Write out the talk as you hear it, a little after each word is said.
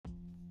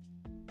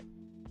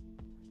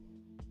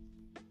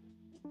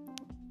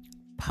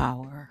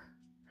Power.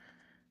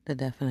 The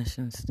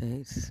definition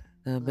states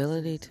the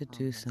ability to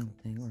do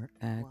something or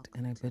act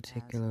in a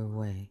particular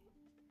way.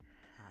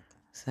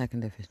 Second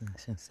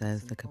definition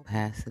says the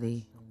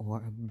capacity or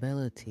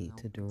ability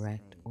to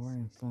direct or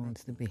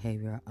influence the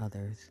behavior of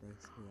others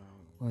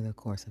or the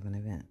course of an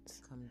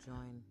event.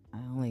 I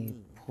only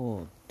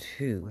pulled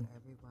two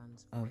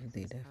of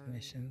the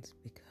definitions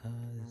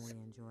because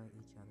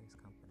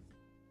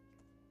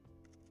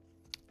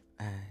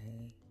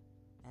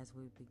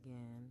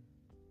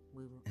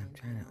I'm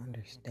trying to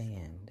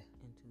understand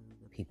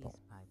people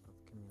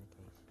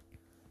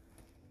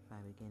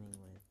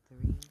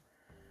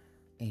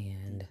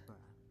and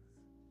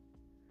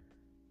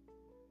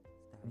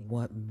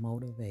what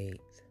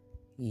motivates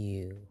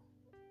you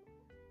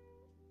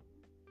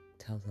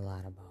tells a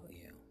lot about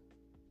you.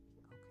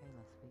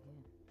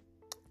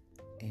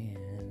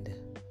 And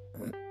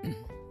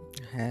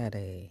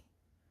I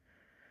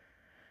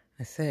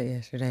said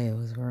yesterday,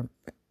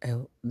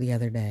 the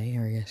other day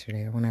or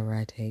yesterday or whenever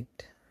I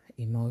taped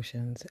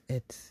emotions,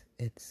 it's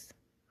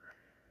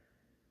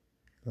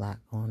a lot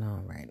going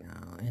on right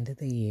now. End of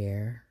the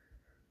year,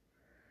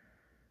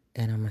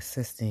 and I'm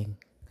assisting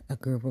a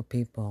group of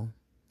people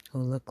who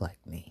look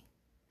like me.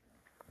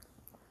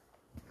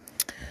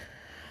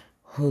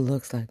 Who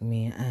looks like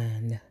me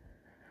and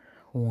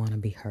want to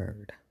be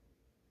heard.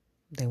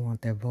 They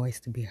want their voice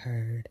to be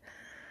heard.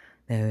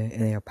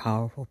 They are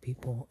powerful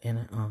people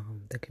in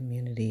the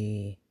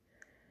community,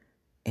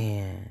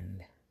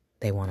 and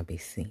they want to be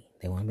seen.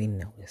 They want to be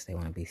noticed. They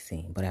want to be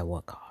seen, but at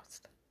what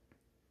cost?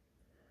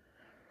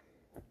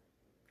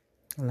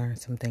 I learned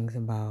some things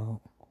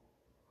about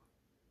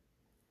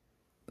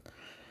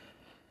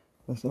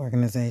this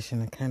organization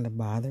that kind of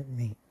bothered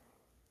me.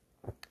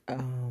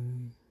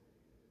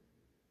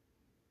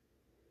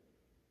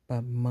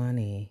 But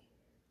money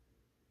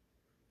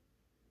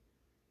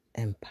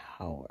and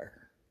power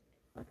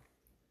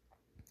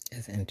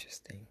is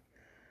interesting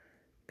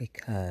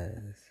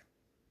because,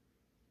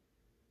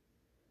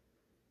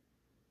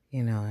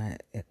 I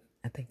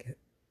think,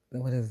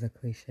 what is the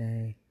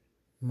cliche?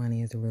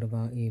 Money is the root of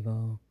all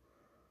evil.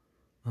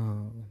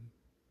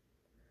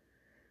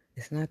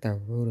 It's not the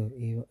root of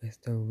evil. It's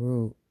the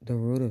root. The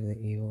root of the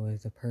evil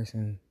is the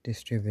person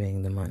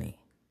distributing the money.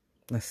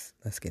 Let's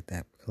get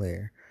that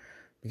clear,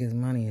 because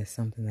money is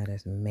something that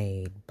is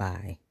made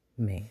by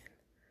man.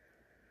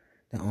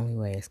 The only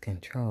way it's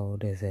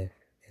controlled is if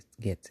it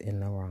gets in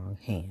the wrong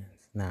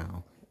hands.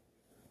 Now,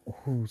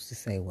 who's to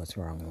say what's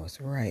wrong and what's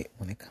right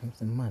when it comes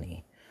to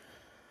money?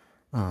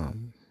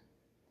 And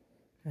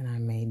I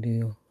may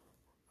do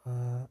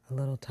a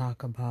little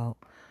talk about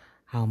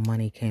how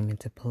money came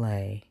into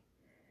play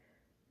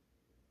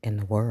in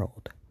the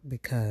world,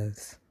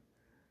 because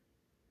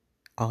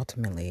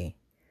ultimately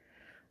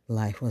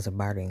life was a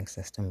bartering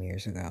system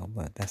years ago,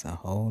 but that's a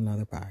whole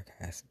nother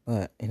podcast.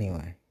 But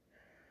anyway,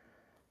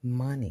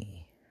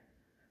 money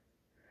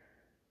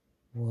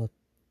will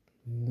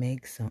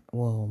make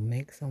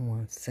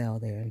someone sell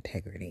their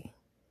integrity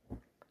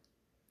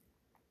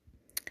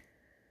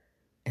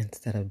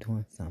instead of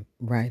doing something.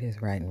 Right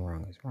is right and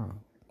wrong is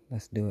wrong.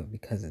 Let's do it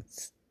because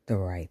it's the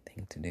right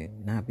thing to do,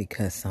 not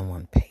because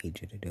someone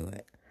paid you to do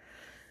it.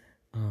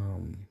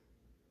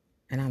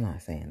 And I'm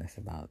not saying this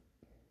about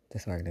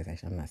this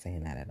organization. I'm not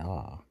saying that at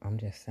all. I'm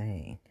just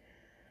saying,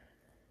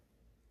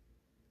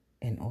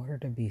 in order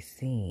to be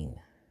seen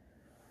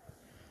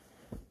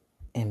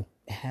and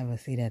have a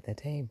seat at the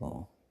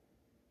table,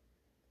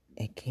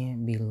 it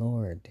can't be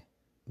lured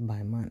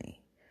by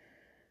money.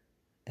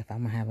 If I'm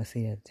going to have a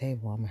seat at the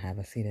table, I'm going to have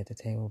a seat at the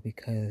table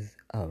because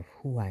of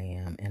who I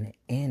am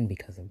and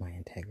because of my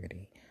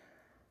integrity.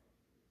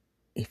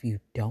 If you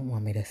don't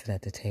want me to sit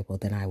at the table,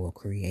 then I will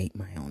create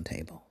my own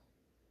table.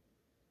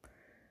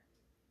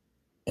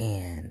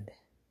 And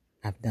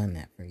I've done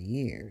that for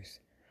years.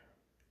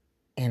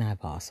 And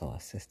I've also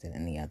assisted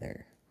on the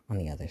other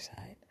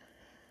side.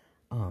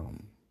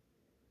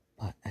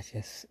 But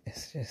it's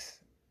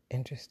just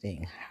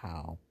interesting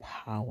how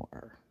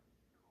power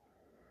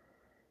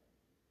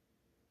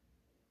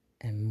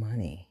and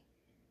money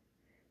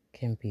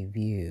can be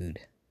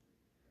viewed,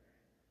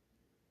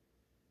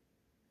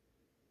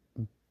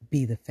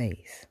 be the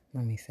face.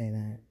 Let me say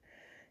that.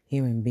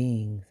 Human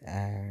beings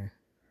are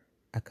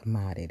a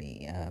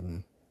commodity.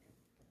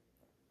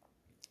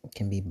 It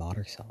can be bought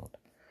or sold.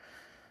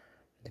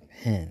 It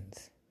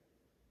depends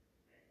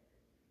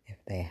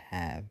if they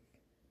have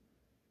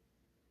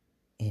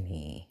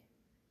any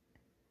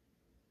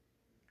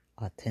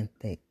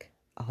authentic,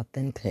 how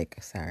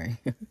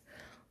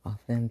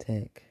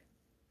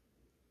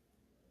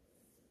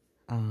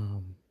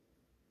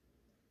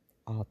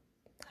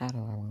do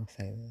I want to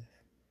say this?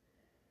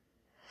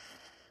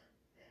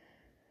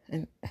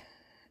 And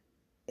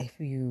if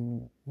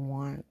you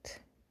want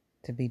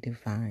to be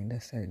defined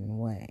a certain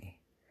way,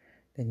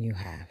 then you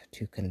have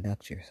to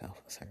conduct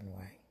yourself a certain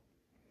way.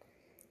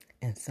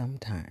 And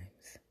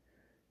sometimes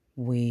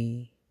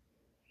we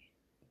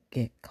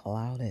get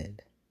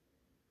clouded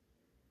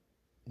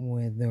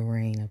with the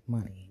rain of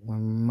money.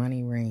 When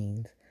money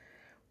rains,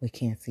 we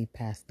can't see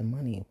past the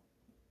money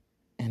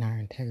and our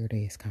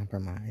integrity is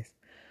compromised,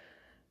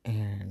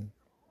 and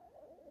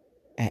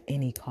at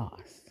any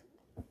cost.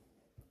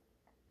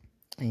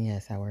 And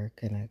yes, I work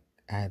in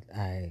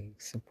I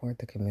support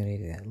the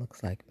community that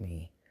looks like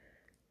me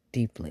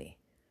deeply.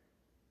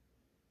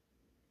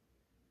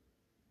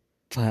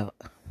 But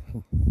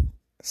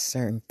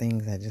certain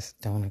things I just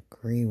don't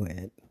agree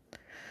with.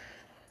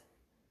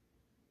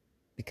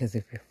 Because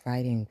if you're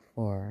fighting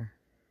for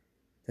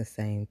the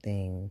same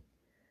thing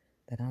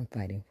that I'm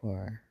fighting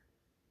for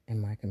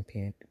in my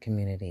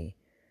community,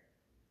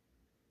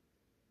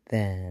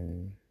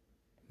 then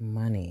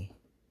money,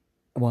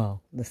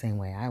 well, the same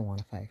way I want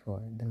to fight for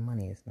it, then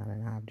money is not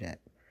an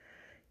object.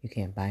 You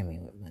can't buy me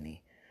with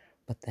money.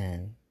 But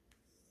then,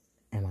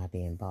 am I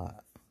being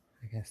bought?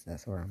 I guess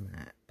that's where I'm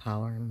at.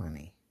 Power and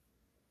money.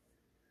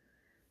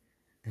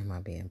 Am I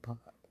being bought?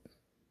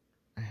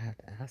 I have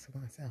to ask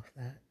myself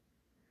that.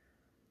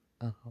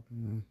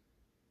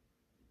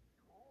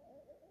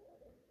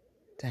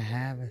 To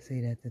have a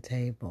seat at the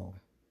table,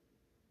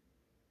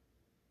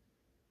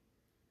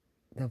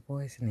 the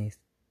voice needs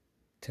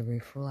to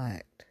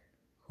reflect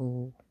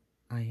who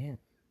I am.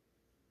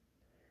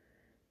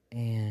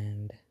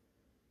 And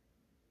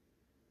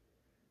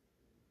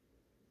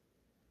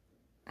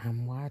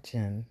I'm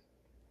watching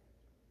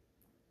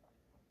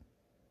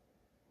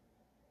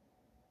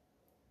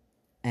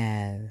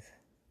as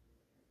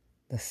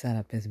the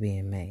setup is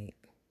being made.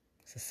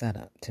 It's a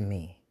setup to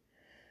me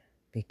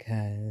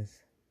because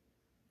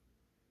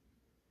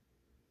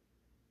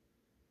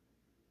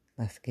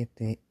let's get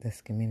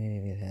this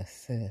community to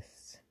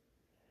assist,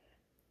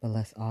 but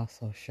let's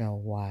also show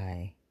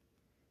why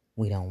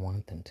we don't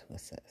want them to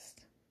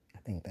assist. I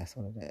think that's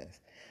what it is.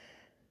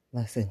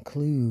 Let's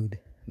include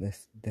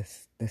this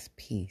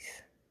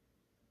piece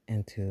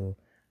into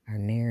our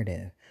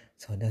narrative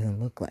so it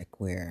doesn't look like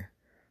we're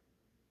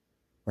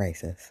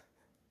racist.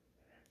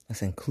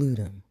 Let's include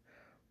them,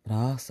 but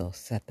also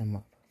set them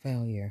up for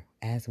failure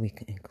as we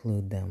can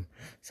include them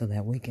so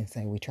that we can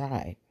say we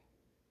tried,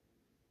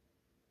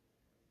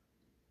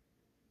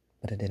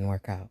 but it didn't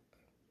work out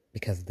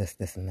because of this,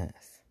 and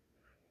this.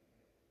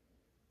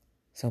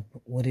 So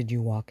what did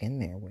you walk in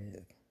there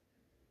with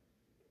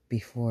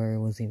before it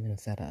was even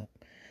set up?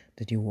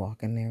 Did you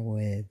walk in there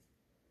with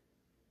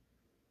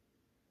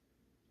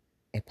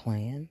a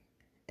plan?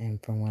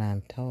 And from what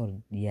I'm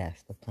told,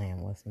 yes, the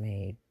plan was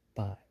made,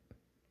 but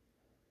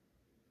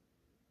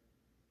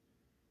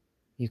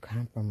you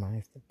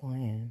compromised the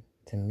plan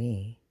to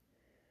me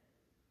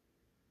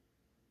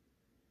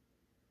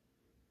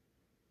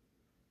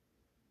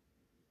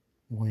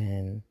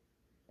when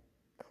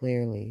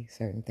clearly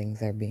certain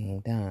things are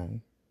being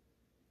done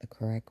the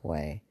correct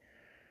way.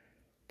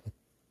 But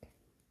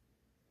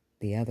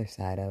the other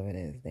side of it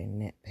is they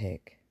nitpick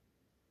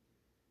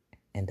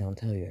and don't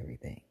tell you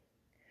everything.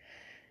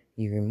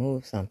 You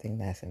remove something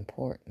that's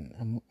important,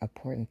 an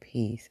important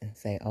piece, and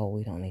say, oh,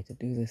 we don't need to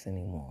do this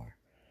anymore,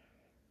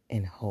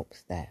 in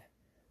hopes that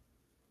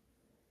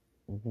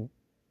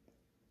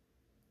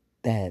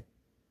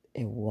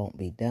it won't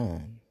be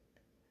done.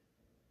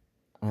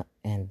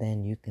 And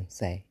then you can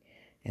say,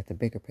 at the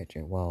bigger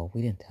picture, well,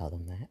 we didn't tell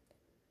them that.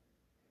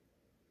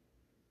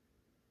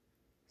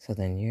 So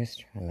then you're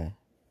just trying to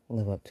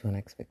live up to an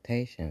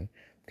expectation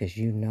because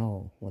you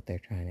know what they're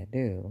trying to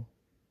do.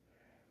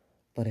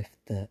 But if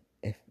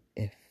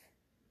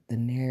the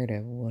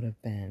narrative would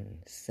have been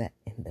set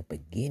in the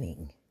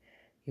beginning,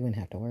 you wouldn't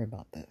have to worry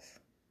about this.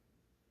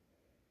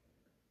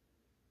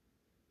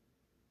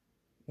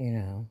 You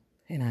know,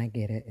 and I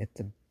get it.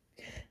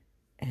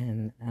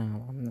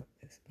 I'm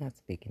not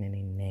speaking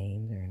any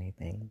names or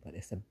anything, but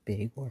it's a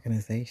big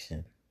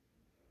organization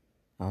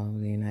all over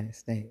the United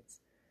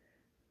States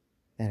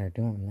that are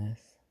doing this,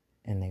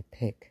 and they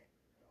pick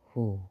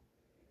who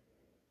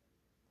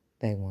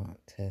they want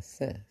to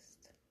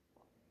assist.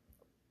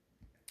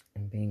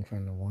 And being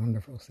from the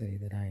wonderful city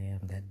that I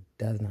am, that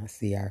does not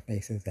see our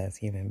faces as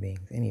human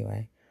beings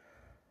anyway,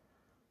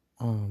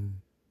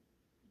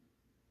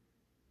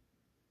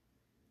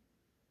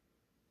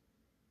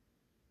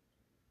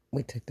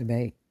 we took the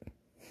bait.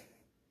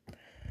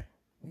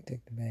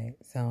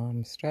 So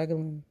I'm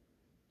struggling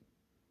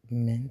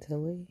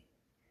mentally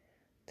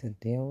to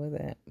deal with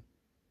it,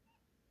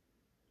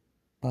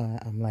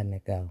 but I'm letting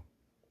it go.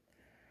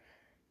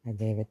 I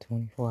gave it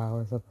 24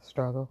 hours of a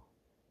struggle.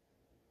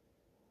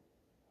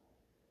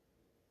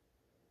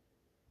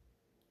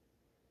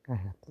 I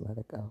have to let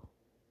it go.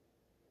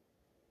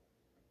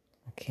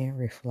 I can't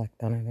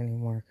reflect on it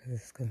anymore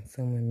because it's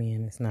consuming me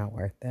and it's not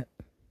worth it.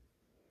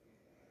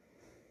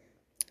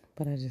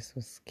 But I just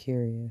was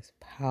curious.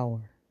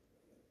 Power.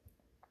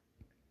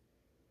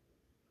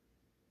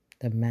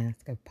 The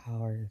mask of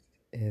power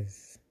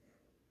is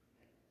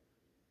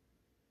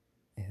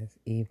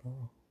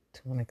evil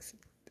to an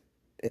extent.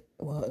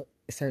 Well,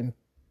 a certain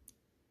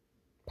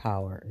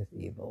power is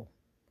evil.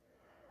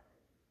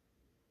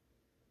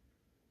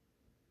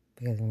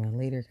 Because when a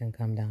leader can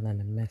come down in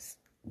the midst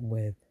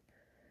with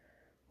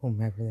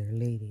whomever they're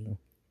leading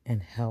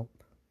and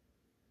help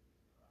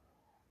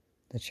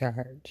the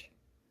charge,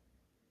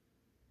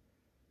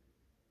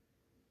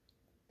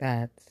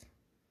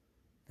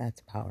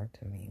 That's power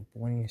to me.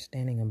 But when you're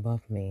standing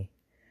above me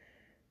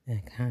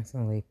and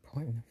constantly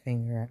pointing a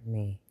finger at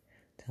me,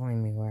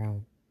 telling me where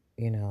I'm,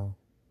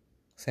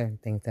 certain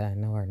things that I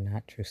know are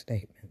not true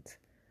statements,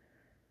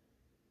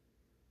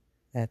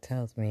 that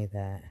tells me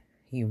that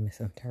you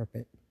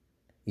misinterpret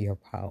your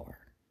power.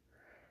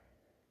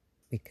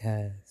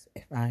 Because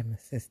if I'm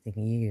assisting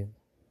you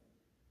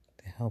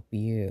to help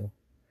you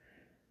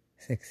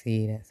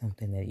succeed at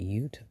something that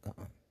you took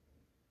on,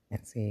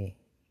 and see,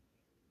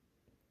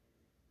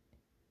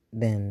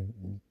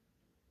 then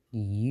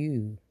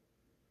you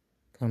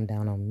come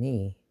down on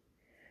me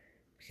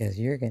because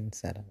you're getting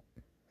set up.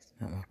 It's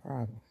not my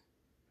problem.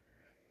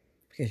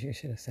 Because you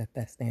should have set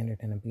that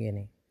standard in the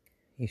beginning.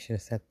 You should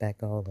have set that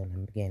goal in the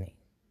beginning.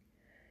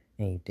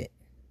 And you didn't.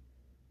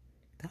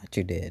 Thought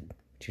you did,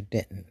 but you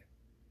didn't.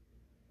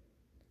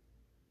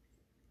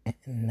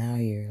 And now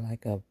you're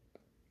like a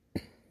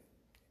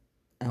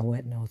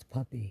wet-nosed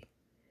puppy.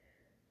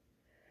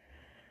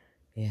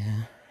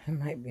 Yeah, it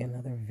might be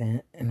another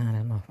vent, and I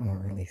don't know if I'm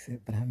going to release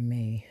it, but I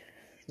may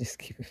just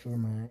keep it for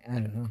I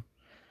don't know.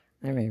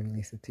 I may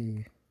release it to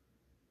you,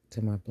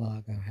 to my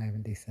blog. I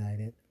haven't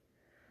decided.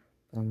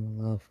 But I'm a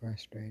little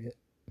frustrated.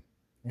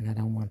 And I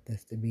don't want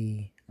this to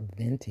be a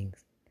venting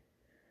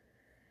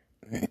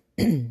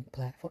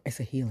platform. It's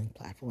a healing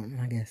platform.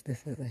 And I guess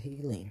this is a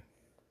healing.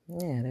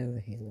 Yeah, it is a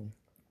healing.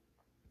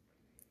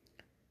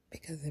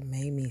 Because it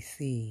made me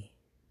see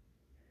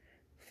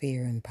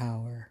fear and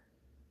power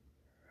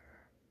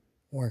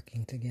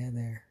working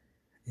together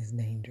is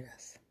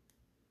dangerous.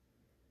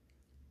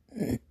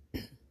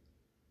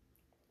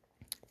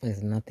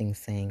 Because nothing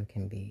sane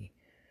can be,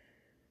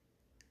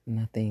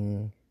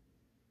 nothing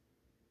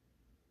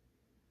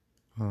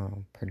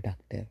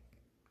productive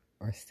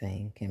or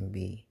sane can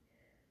be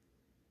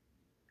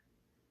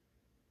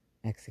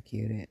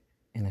executed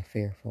in a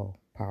fearful,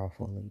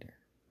 powerful leader.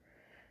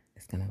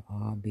 It's going to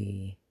all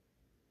be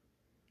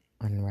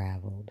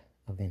unraveled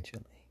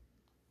eventually.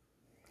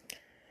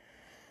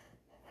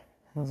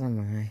 Those are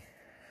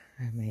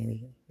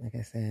like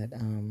I said,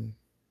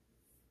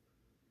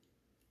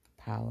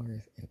 power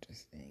is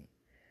interesting.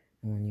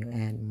 And when you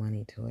add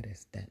money to it,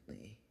 it's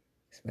deadly,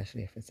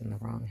 especially if it's in the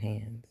wrong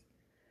hands.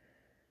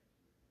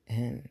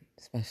 And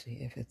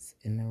especially if it's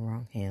in the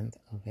wrong hands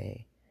of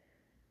a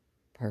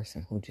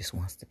person who just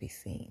wants to be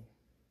seen,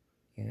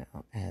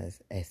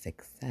 as a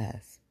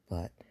success.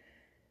 But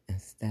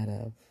instead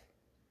of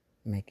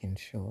making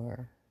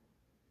sure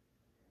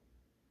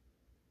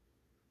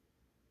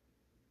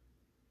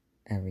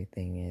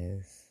everything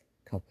is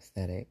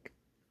copacetic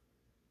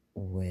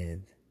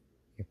with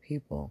your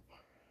people,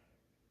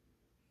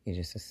 you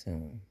just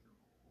assume.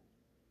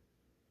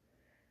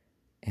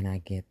 And I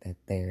get that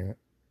they're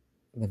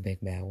the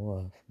big bad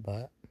wolf,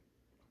 but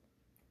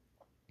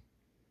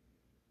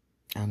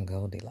I'm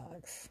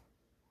Goldilocks.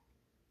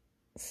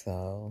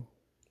 So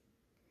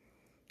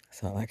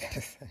that's all I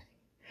gotta say.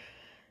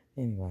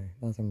 Anyway,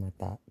 those are my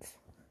thoughts.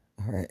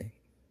 All right.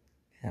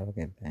 Have a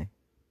good day.